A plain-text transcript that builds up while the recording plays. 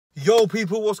Yo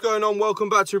people, what's going on? Welcome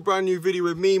back to a brand new video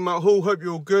with me, Matt Hall. Hope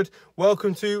you're all good.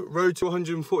 Welcome to Road to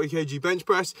 140 kg bench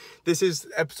press. This is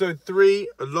episode 3,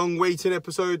 a long waiting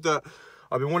episode that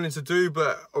I've been wanting to do,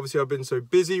 but obviously I've been so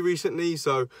busy recently,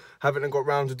 so haven't got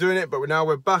around to doing it. But now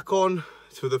we're back on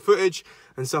to the footage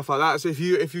and stuff like that. So if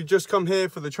you just come here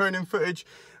for the training footage,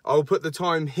 I'll put the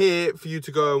time here for you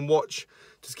to go and watch,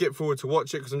 to skip forward to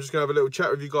watch it, because I'm just gonna have a little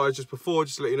chat with you guys just before,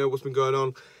 just to let you know what's been going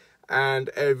on and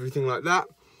everything like that.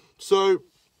 So,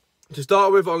 to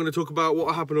start with, I'm going to talk about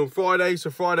what happened on Friday.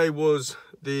 So, Friday was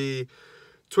the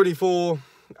 24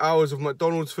 hours of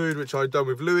McDonald's food, which I'd done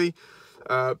with Louis.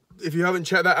 If you haven't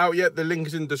checked that out yet, the link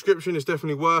is in the description. It's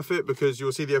definitely worth it, because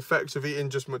you'll see the effects of eating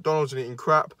just McDonald's and eating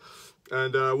crap,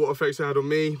 and what effects it had on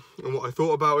me and what I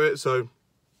thought about it. So,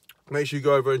 make sure you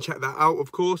go over and check that out,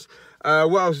 of course.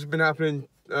 What else has been happening?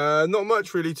 Not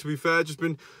much, really, to be fair. Just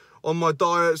been on my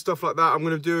diet, stuff like that. I'm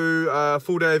going to do a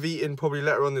full day of eating probably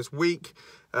later on this week,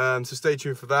 so stay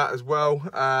tuned for that as well.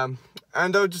 And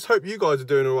I just hope you guys are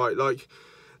doing all right. Like,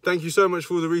 thank you so much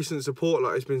for all the recent support.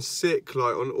 Like, it's been sick.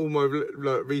 Like, on all my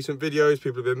recent videos,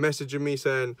 people have been messaging me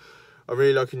saying, I'm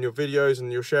really liking your videos,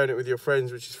 and you're sharing it with your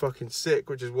friends, which is fucking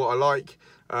sick, which is what I like.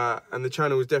 And the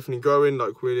channel is definitely growing.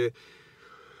 Like,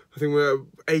 I think we're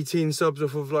 18 subs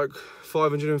off of like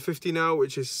 550 now,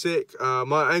 which is sick.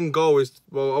 My end goal is,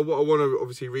 well, I want to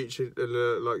obviously reach it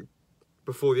like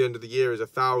before the end of the year is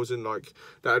 1,000. Like,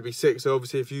 that'd be sick. So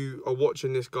obviously, if you are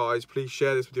watching this, guys, please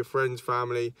share this with your friends,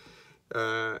 family,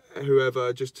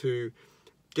 whoever, just to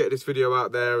get this video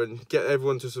out there and get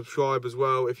everyone to subscribe as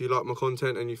well. If you like my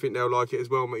content and you think they'll like it as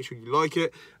well, make sure you like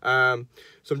it. So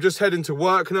I'm just heading to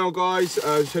work now, guys.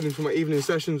 Just heading for my evening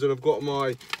sessions, and I've got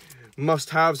my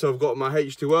must-have. So I've got my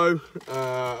H2O,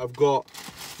 I've got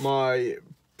my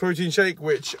protein shake,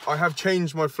 which I have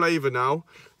changed my flavour now.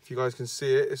 If you guys can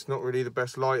see it, it's not really the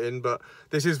best lighting, but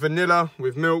this is vanilla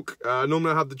with milk.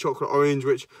 Normally I have the chocolate orange,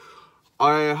 which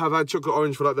I have had chocolate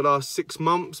orange for like the last 6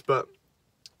 months, but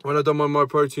when I done my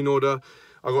protein order,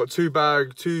 I got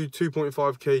 2.5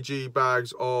 kg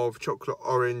bags of chocolate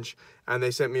orange, and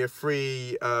they sent me a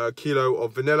free kilo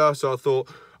of vanilla. So I thought,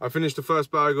 I finished the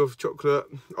first bag of chocolate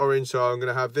orange, so I'm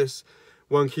going to have this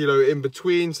 1 kilo in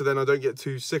between, so then I don't get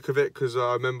too sick of it, because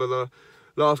I remember the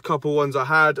last couple ones I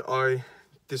had, I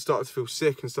just started to feel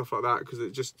sick and stuff like that, because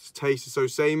it just tasted so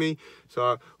samey. So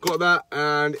I got that,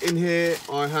 and in here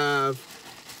I have,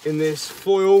 in this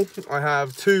foil, I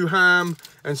have 2 ham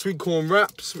and sweet corn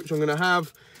wraps, which I'm going to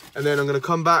have, and then I'm going to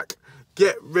come back,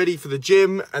 get ready for the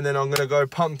gym, and then I'm going to go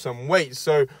pump some weights.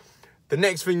 So the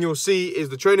next thing you'll see is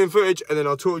the training footage, and then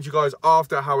I'll talk to you guys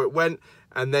after how it went,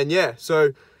 and then yeah,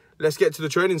 so let's get to the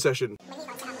training session.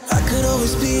 I could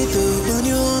always be the one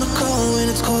you wanna call when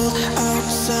it's cold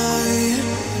outside.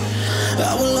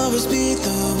 I will always be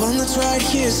the one that's right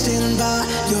here standing by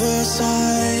your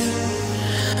side.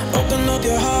 Open up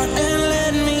your heart and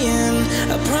let me in.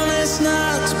 I promise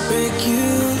not to break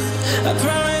you. I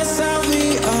promise I'll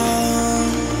be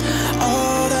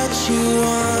all that you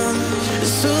want.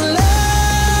 So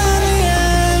let me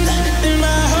in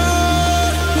my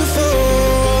heart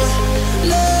before.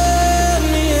 Let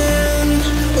me in.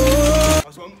 Oh.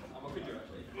 Last one.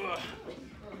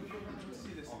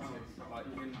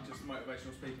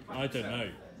 I don't know.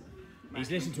 He's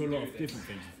listened to a lot of different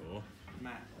things before.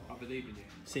 Matt, I believe in you.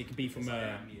 So it could be from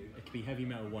it could be heavy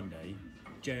metal one day,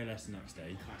 JLS the next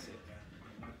day, Classic.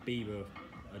 Bieber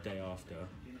a day after.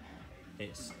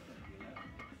 It's,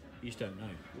 you just don't know.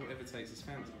 Whatever takes his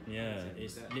fancy. Yeah,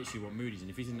 it's literally what mood he's in.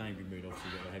 If he's in an angry mood,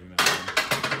 obviously you've got a heavy metal.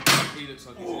 He looks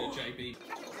like he's in a JB.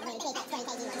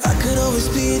 I could always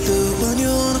be the one you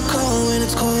wanna call when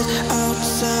it's cold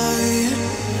outside.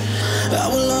 I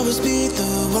will always be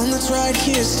the one that's right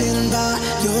here standing by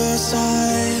your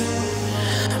side.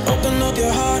 Open up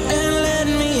your heart and let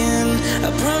me in.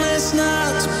 I promise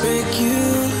not to break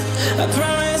you. I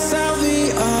promise I'll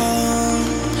be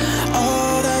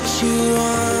all that you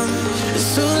want.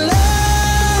 So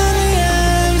let me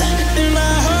in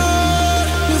my heart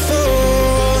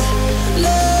before.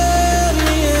 Let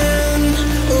me in.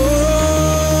 Oh,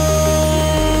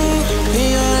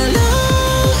 your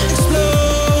love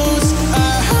explodes.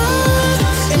 Our heart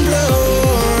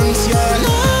implodes. Your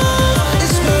love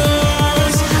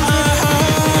explodes. Our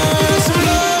hearts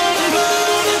implode.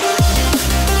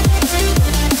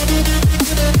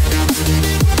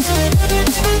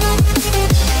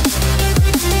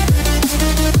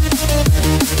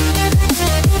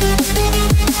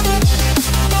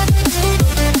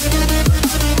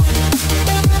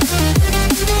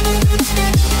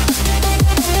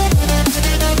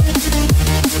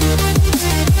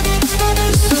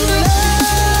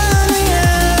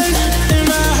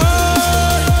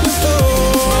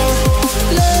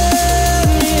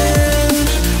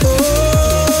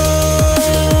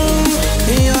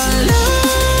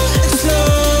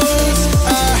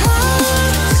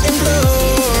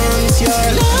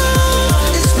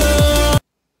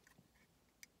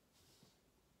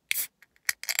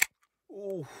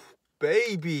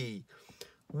 baby.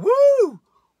 Woo!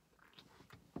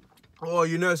 Oh,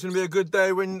 you know it's going to be a good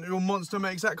day when your monster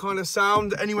makes that kind of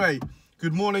sound. Anyway,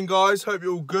 good morning, guys. Hope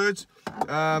you're all good.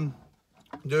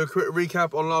 Do a quick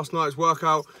recap on last night's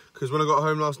workout, because when I got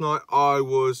home last night, I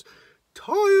was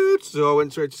tired, so I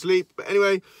went straight to sleep. But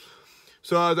anyway,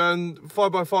 so I done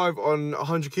 5x5 on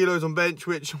 100 kilos on bench,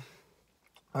 which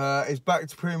is back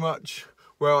to pretty much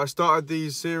where I started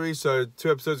these series. So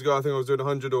 2 episodes ago, I think I was doing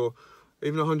 100 or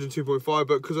even 102.5,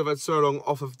 but because I've had so long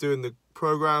off of doing the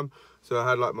program, so I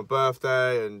had like my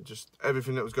birthday and just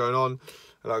everything that was going on,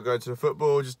 and like going to the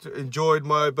football, just enjoyed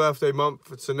my birthday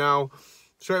month. So now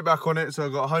straight back on it. So I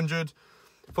got 100,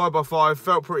 5x5,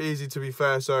 felt pretty easy to be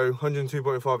fair. So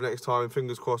 102.5 next time,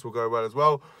 fingers crossed will go well as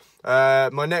well.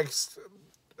 My next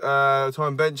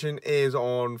time benching is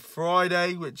on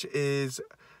Friday, which is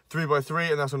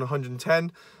 3x3, and that's on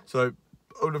 110. So I'm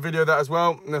going to video that as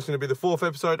well, and that's going to be the 4th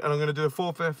episode. And I'm going to do the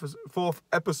 4th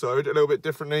episode a little bit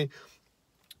differently.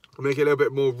 I'll make it a little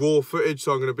bit more raw footage.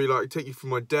 So I'm going to be like, take you through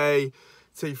my day,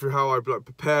 take you through how I like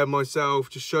prepare myself,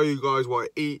 just show you guys what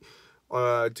I eat,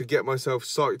 to get myself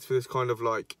psyched for this kind of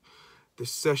like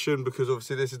this session, because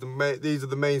obviously these are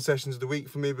the main sessions of the week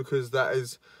for me, because that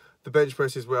is the bench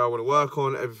press is where I want to work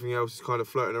on. Everything else is kind of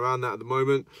floating around that at the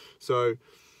moment. So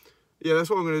yeah, that's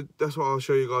what I'll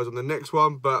show you guys on the next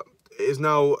one. But it is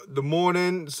now the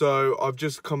morning, so I've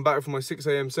just come back from my 6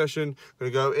 a.m. session. I'm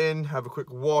gonna go in, have a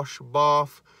quick wash,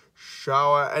 bath,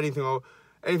 shower,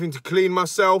 anything to clean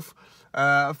myself.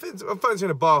 I'm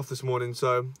fancying a bath this morning,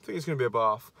 so I think it's gonna be a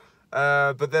bath.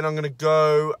 But then I'm gonna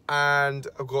go, and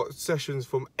I've got sessions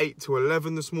from 8 to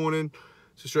 11 this morning,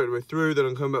 so straight away through. Then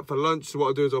I'm coming back for lunch. So what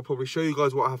I'll do is I'll probably show you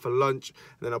guys what I have for lunch,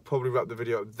 and then I'll probably wrap the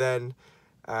video up then.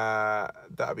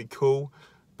 That'd be cool.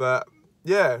 But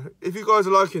yeah, if you guys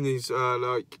are liking these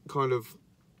like kind of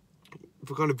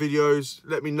videos,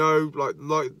 let me know.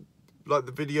 Like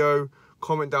the video,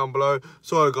 comment down below.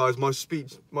 Sorry guys,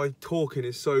 my talking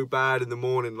is so bad in the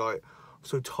morning. Like, I'm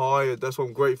so tired. That's why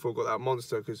I'm grateful I got that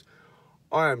monster, because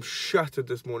I am shattered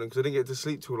this morning because I didn't get to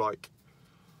sleep till like,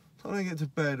 I didn't get to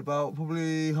bed about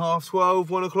probably 12:30,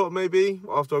 1 o'clock maybe,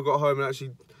 after I got home and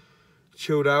actually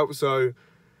chilled out. So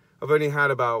I've only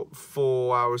had about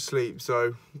 4 hours sleep.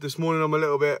 So this morning I'm a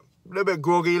little bit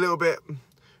groggy, a little bit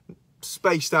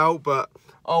spaced out, but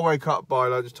I'll wake up by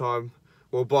lunchtime.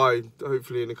 Well, by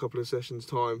hopefully in a couple of sessions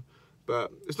time.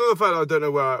 But it's not the fact that I don't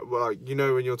know like, you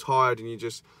know, when you're tired and you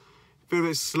just feel a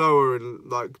bit slower in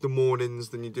like the mornings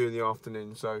than you do in the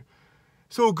afternoon. So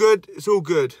it's all good. It's all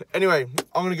good. Anyway,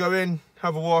 I'm gonna go in,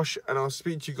 have a wash, and I'll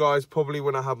speak to you guys probably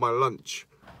when I have my lunch.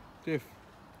 Jiff.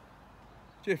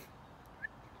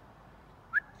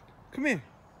 Come here.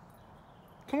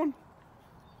 Come on.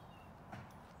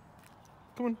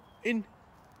 Come on. In.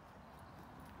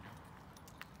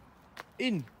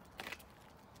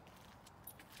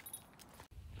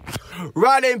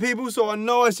 Right then, people, so I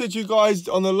know I said to you guys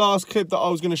on the last clip that I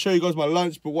was going to show you guys my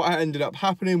lunch, but what ended up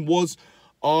happening was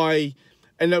I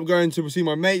ended up going to see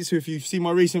my mates, who, if you've seen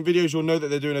my recent videos, you'll know that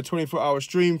they're doing a 24-hour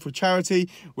stream for charity,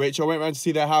 which I went around to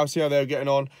see their house, see how they were getting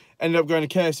on. Ended up going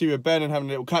to KFC with Ben and having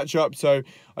a little catch up, so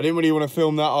I didn't really want to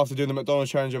film that after doing the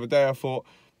McDonald's challenge the other day. I thought,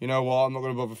 you know what, I'm not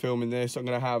going to bother filming this. I'm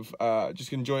going to have,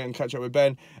 just enjoy it and catch up with Ben.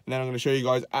 And then I'm going to show you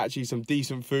guys actually some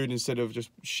decent food instead of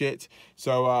just shit.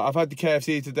 So I've had the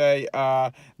KFC today.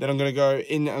 Then I'm going to go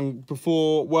in, and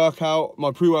before workout,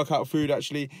 my pre-workout food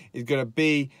actually is going to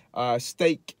be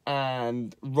steak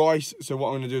and rice. So what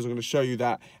I'm going to do is I'm going to show you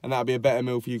that, and that'll be a better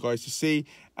meal for you guys to see.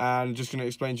 And I'm just going to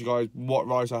explain to you guys what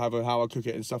rice I have and how I cook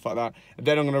it and stuff like that. And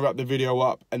then I'm going to wrap the video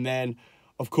up, and then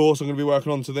of course, I'm going to be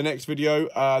working on to the next video.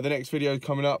 The next video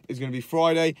coming up is going to be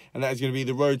Friday, and that is going to be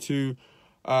the Road to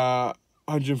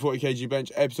 140 kg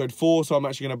bench episode 4. So I'm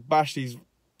actually going to bash these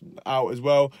out as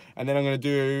well. And then I'm going to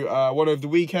do one over the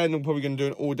weekend. I'm probably going to do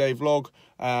an all-day vlog,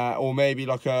 or maybe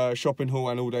like a shopping haul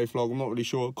and all-day vlog. I'm not really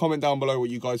sure. Comment down below what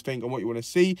you guys think and what you want to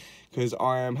see, because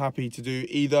I am happy to do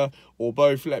either or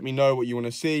both. Let me know what you want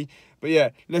to see. But yeah,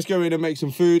 let's go in and make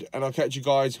some food, and I'll catch you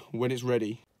guys when it's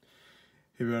ready.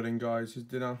 Here we are then, guys. It's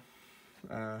dinner.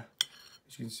 As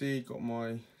you can see, got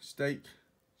my steak,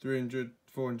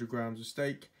 400 grams of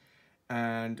steak,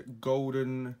 and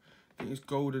golden, I think it's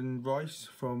golden rice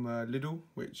from Lidl,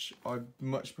 which I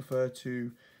much prefer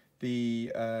to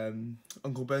the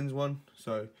Uncle Ben's one.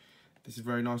 So this is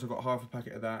very nice. I've got half a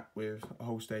packet of that with a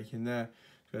whole steak in there.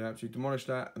 Going to absolutely demolish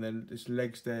that, and then it's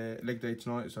leg day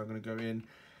tonight, so I'm going to go in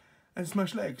and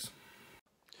smash legs.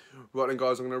 Right then,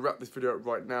 guys, I'm going to wrap this video up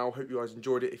right now. Hope you guys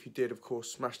enjoyed it. If you did, of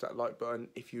course, smash that like button.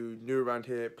 If you're new around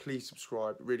here, please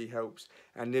subscribe. It really helps.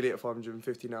 And nearly at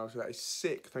 550 now, so that is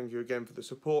sick. Thank you again for the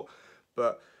support.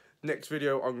 But Next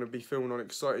video, I'm going to be filming on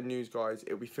exciting news, guys.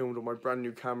 It'll be filmed on my brand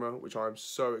new camera, which I'm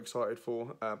so excited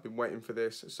for. I've been waiting for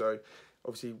this, so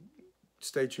obviously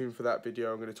stay tuned for that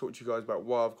video. I'm going to talk to you guys about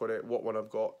why I've got it, what one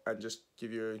I've got, and just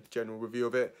give you a general review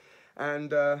of it.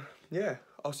 And yeah,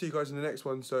 I'll see you guys in the next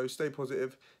one. So stay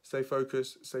positive, stay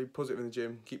focused, stay positive in the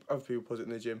gym, keep other people positive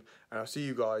in the gym, and I'll see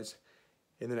you guys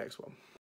in the next one.